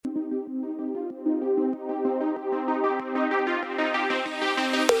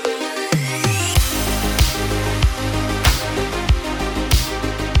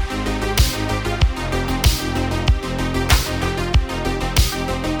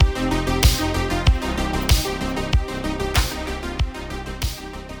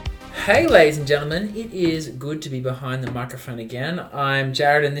Hey, ladies and gentlemen, it is good to be behind the microphone again. I'm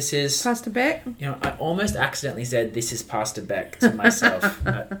Jared, and this is Pastor Beck. I almost accidentally said this is Pastor Beck to myself.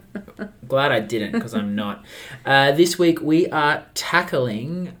 Glad I didn't, because I'm not. This week we are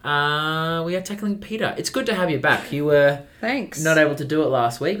tackling Peter. It's good to have you back. You were Thanks. not able to do it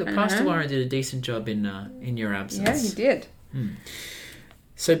last week, but Pastor Warren did a decent job in your absence. Yeah, he did.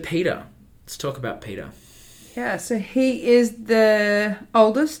 So Peter, let's talk about Peter. Yeah, so he is the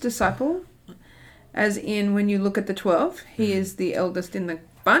oldest disciple, as in when you look at the 12, he is the eldest in the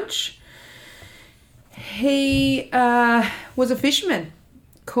bunch. He was a fisherman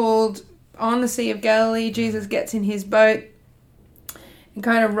called on the Sea of Galilee. Jesus gets in his boat and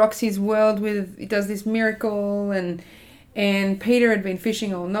kind of rocks his world he does this miracle, and Peter had been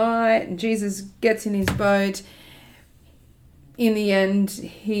fishing all night, and Jesus gets in his boat. In the end,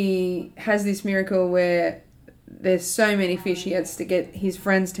 he has this miracle where there's so many fish, he has to get his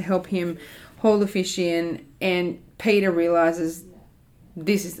friends to help him haul the fish in, and Peter realizes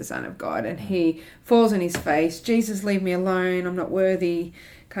this is the Son of God, and he falls on his face. Jesus, leave me alone, I'm not worthy,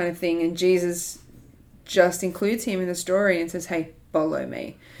 kind of thing. And Jesus just includes him in the story and says, hey, follow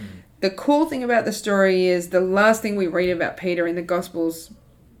me. The cool thing about the story is the last thing we read about Peter in the Gospels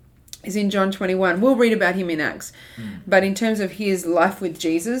is in John 21. We'll read about him in Acts. But in terms of his life with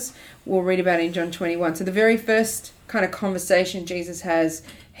Jesus, we'll read about it in John 21. So the very first kind of conversation Jesus has,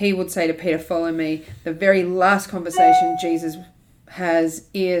 he would say to Peter, follow me. The very last conversation Jesus has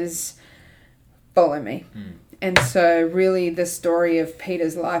is, follow me. And so really the story of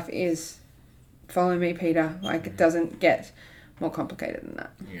Peter's life is, follow me, Peter. Like, it doesn't get more complicated than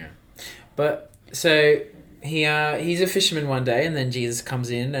that. Yeah. But, so... He's a fisherman one day, and then Jesus comes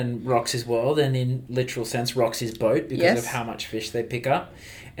in and rocks his world, and in literal sense rocks his boat because of how much fish they pick up.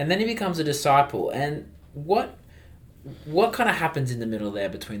 And then he becomes a disciple. And what kind of happens in the middle there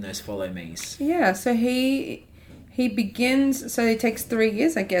between those follow me's? Yeah, so he begins, so it takes 3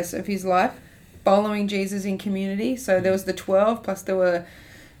 years, I guess, of his life following Jesus in community. So there was the 12, plus there were,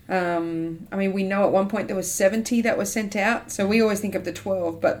 we know at one point there was 70 that were sent out. So we always think of the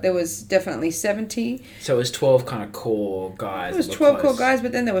 12, but there was definitely 70. So it was 12 kind of core guys. It was 12 core guys,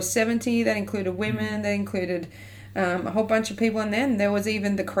 but then there was 70. That included women. That included a whole bunch of people. And then there was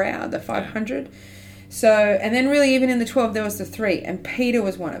even the crowd, the 500. Yeah. So, and then really even in the 12, there was the 3. And Peter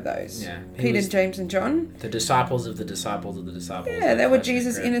was one of those. Yeah. Peter, James, and John. The disciples of the disciples of the disciples. Yeah, they were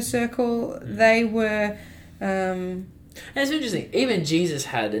Jesus' inner circle. They were... And it's interesting. Even Jesus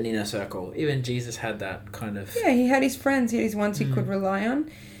had an inner circle. Even Jesus had that kind of... Yeah, he had his friends. He had his ones he could rely on.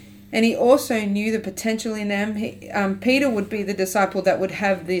 And he also knew the potential in them. Peter would be the disciple that would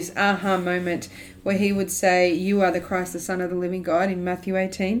have this aha moment where he would say, you are the Christ, the Son of the living God, in Matthew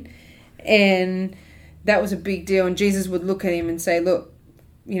 18. And that was a big deal. And Jesus would look at him and say, look,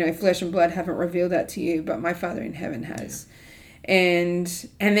 flesh and blood haven't revealed that to you, but my Father in heaven has. Yeah. And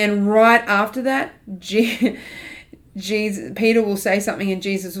then right after that, Peter will say something and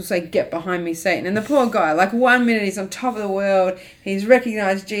Jesus will say, get behind me, Satan. And the poor guy, 1 minute he's on top of the world, he's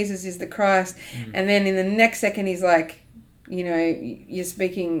recognized Jesus is the Christ, and then in the next second he's like, you're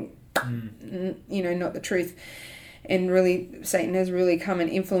speaking, not the truth. And really, Satan has really come and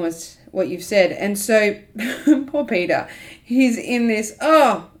influenced what you've said. And so, poor Peter, he's in this,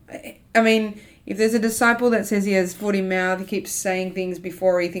 if there's a disciple that says he has foot in mouth, he keeps saying things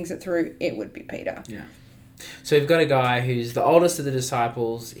before he thinks it through, it would be Peter. Yeah. So you've got a guy who's the oldest of the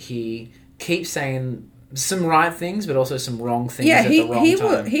disciples. He keeps saying some right things, but also some wrong things at the wrong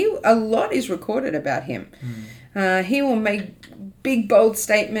time. A lot is recorded about him. He will make big, bold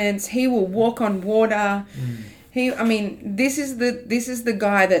statements. He will walk on water. This is the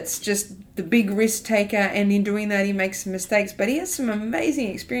guy that's just the big risk taker, and in doing that he makes some mistakes, but he has some amazing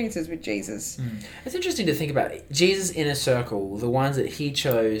experiences with Jesus. It's interesting to think about Jesus' inner circle, the ones that he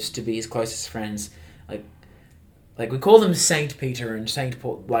chose to be his closest friends. Like we call them Saint Peter and Saint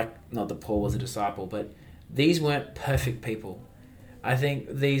Paul, not that Paul was a disciple, but these weren't perfect people. I think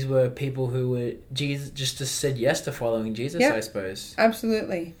these were people who were just said yes to following Jesus, I suppose.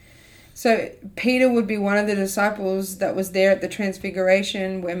 Absolutely. So Peter would be one of the disciples that was there at the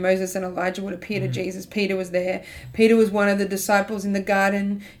Transfiguration where Moses and Elijah would appear to Jesus. Peter was there. Peter was one of the disciples in the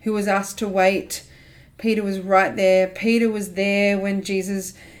garden who was asked to wait. Peter was right there. Peter was there when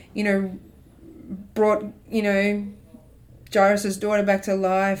Jesus, brought, Jairus' daughter back to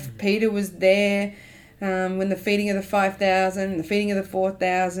life. Peter was there when the feeding of the 5,000, the feeding of the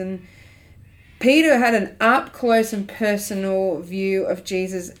 4,000. Peter had an up close and personal view of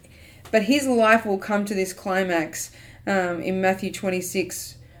Jesus, but his life will come to this climax in Matthew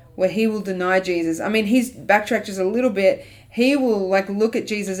 26 where he will deny Jesus. I mean, he's backtracked just a little bit. He will like look at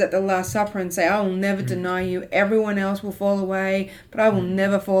Jesus at the Last Supper and say, I will never deny you. Everyone else will fall away, but I will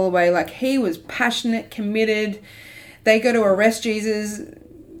never fall away. Like, he was passionate, committed. They go to arrest Jesus.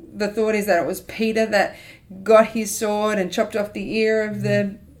 The thought is that it was Peter that got his sword and chopped off the ear of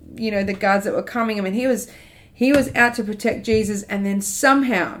the guards that were coming. I mean, he was out to protect Jesus, and then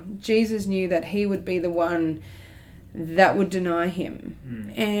somehow Jesus knew that he would be the one that would deny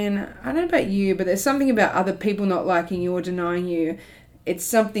him. And I don't know about you, but there's something about other people not liking you or denying you. It's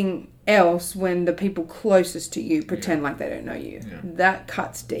something else when the people closest to you pretend like they don't know you. Yeah. That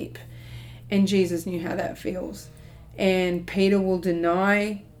cuts deep. And Jesus knew how that feels. And Peter will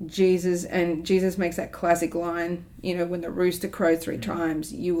deny Jesus, and Jesus makes that classic line, when the rooster crows 3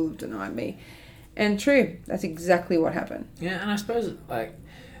 times, you will have denied me. And true, that's exactly what happened. Yeah, and I suppose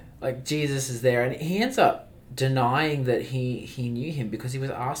like Jesus is there, and he ends up denying that he knew him because he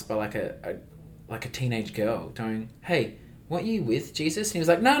was asked by like a teenage girl going, hey, weren't you with Jesus? And he was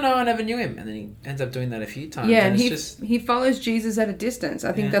like, no, I never knew him. And then he ends up doing that a few times. Yeah, and he follows Jesus at a distance.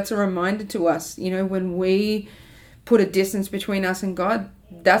 I think that's a reminder to us, when we put a distance between us and God,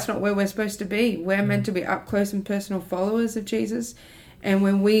 that's not where we're supposed to be. We're meant to be up close and personal followers of Jesus. And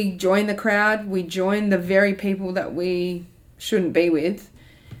when we join the crowd, we join the very people that we shouldn't be with.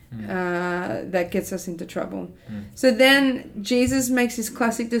 That gets us into trouble. So then Jesus makes his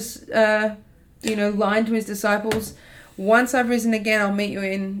classic, line to his disciples: "Once I've risen again, I'll meet you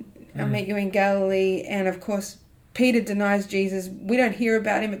in Galilee." And of course, Peter denies Jesus. We don't hear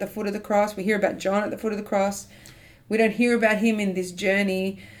about him at the foot of the cross. We hear about John at the foot of the cross. We don't hear about him in this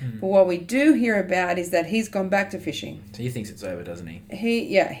journey. But what we do hear about is that he's gone back to fishing. So he thinks it's over, doesn't he?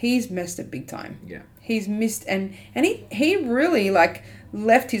 He's messed it big time. Yeah. He's missed, and he really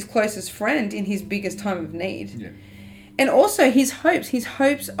left his closest friend in his biggest time of need. Yeah. And also his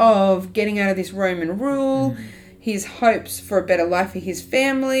hopes of getting out of this Roman rule, his hopes for a better life for his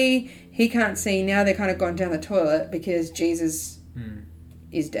family, he can't see now. They're kind of gone down the toilet because Jesus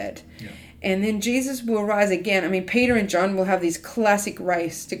is dead. Yeah. And then Jesus will rise again. I mean, Peter and John will have this classic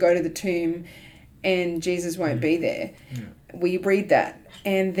race to go to the tomb, and Jesus won't be there. Yeah. We read that.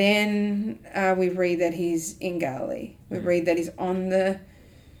 And then we read that he's in Galilee. We read that he's on the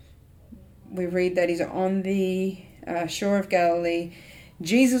shore of Galilee.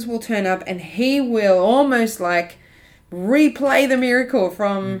 Jesus will turn up, and he will almost replay the miracle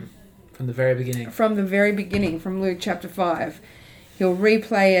from the very beginning. From the very beginning, from Luke chapter 5. He'll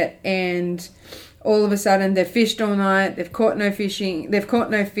replay it, and all of a sudden they've fished all night. They've caught no fish.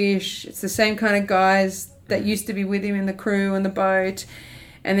 It's the same kind of guys that used to be with him in the crew and the boat.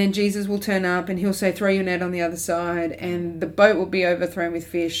 And then Jesus will turn up, and he'll say, throw your net on the other side, and the boat will be overthrown with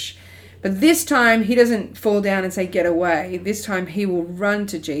fish. But this time he doesn't fall down and say, get away. This time he will run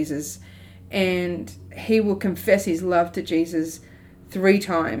to Jesus, and he will confess his love to Jesus 3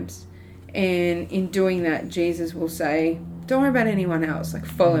 times. And in doing that, Jesus will say, don't worry about anyone else,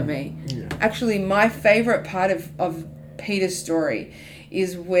 follow me. Yeah. Actually, my favorite part of Peter's story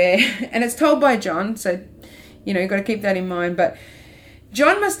is where, and it's told by John, so you've got to keep that in mind, but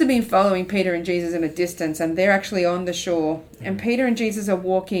John must have been following Peter and Jesus in a distance, and they're actually on the shore, and Peter and Jesus are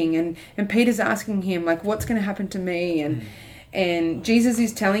walking, and Peter's asking him, what's going to happen to me? And Jesus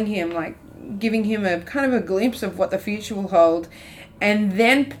is telling him, giving him a kind of a glimpse of what the future will hold. And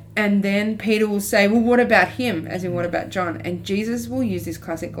then Peter will say, well, what about him? As in, what about John? And Jesus will use this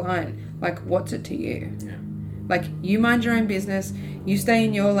classic line, what's it to you? Yeah. You mind your own business, you stay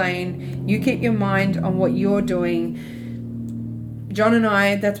in your lane, you keep your mind on what you're doing. John and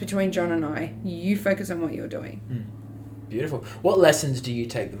I, that's between John and I. You focus on what you're doing. Beautiful. What lessons do you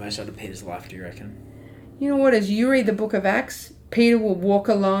take the most out of Peter's life, do you reckon? You know what, as you read the book of Acts, Peter will walk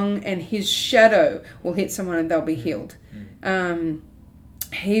along and his shadow will hit someone and they'll be healed.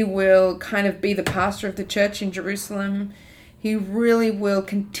 He will kind of be the pastor of the church in Jerusalem. He really will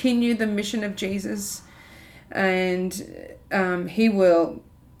continue the mission of Jesus, and he will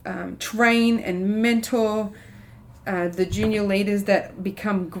train and mentor the junior leaders that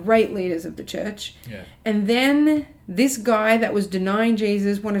become great leaders of the church. Yeah. And then this guy that was denying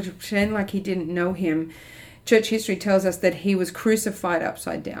Jesus wanted to pretend like he didn't know him. Church history tells us that he was crucified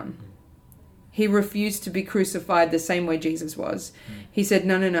upside down. He refused to be crucified the same way Jesus was. He said,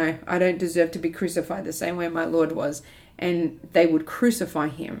 no, I don't deserve to be crucified the same way my Lord was. And they would crucify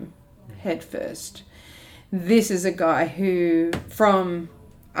him head first. This is a guy who, from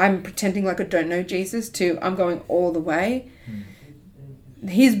I'm pretending like I don't know Jesus to I'm going all the way. I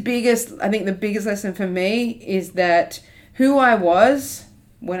think the biggest lesson for me is that who I was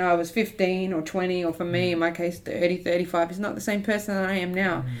when I was 15 or 20, or for me, in my case, 30, 35, is not the same person that I am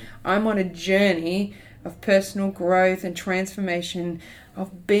now. I'm on a journey of personal growth and transformation,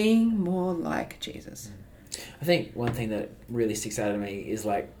 of being more like Jesus. I think one thing that really sticks out to me is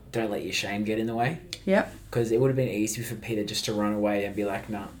like, don't let your shame get in the way. Yep. Because it would have been easy for Peter just to run away and be like,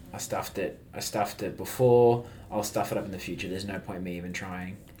 no, I stuffed it before, I'll stuff it up in the future. There's no point in me even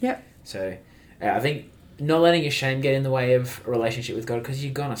trying. Yep. So I think not letting your shame get in the way of a relationship with God, because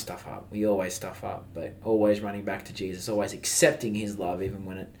you're going to stuff up. We always stuff up, but always running back to Jesus, always accepting his love, even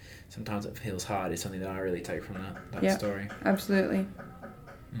when sometimes it feels hard, is something that I really take from that story. Absolutely.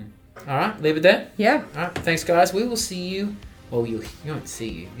 All right, leave it there. Yeah. All right, thanks, guys. We will see you. Well, you won't see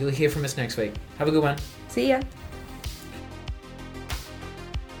you. You'll hear from us next week. Have a good one. See ya.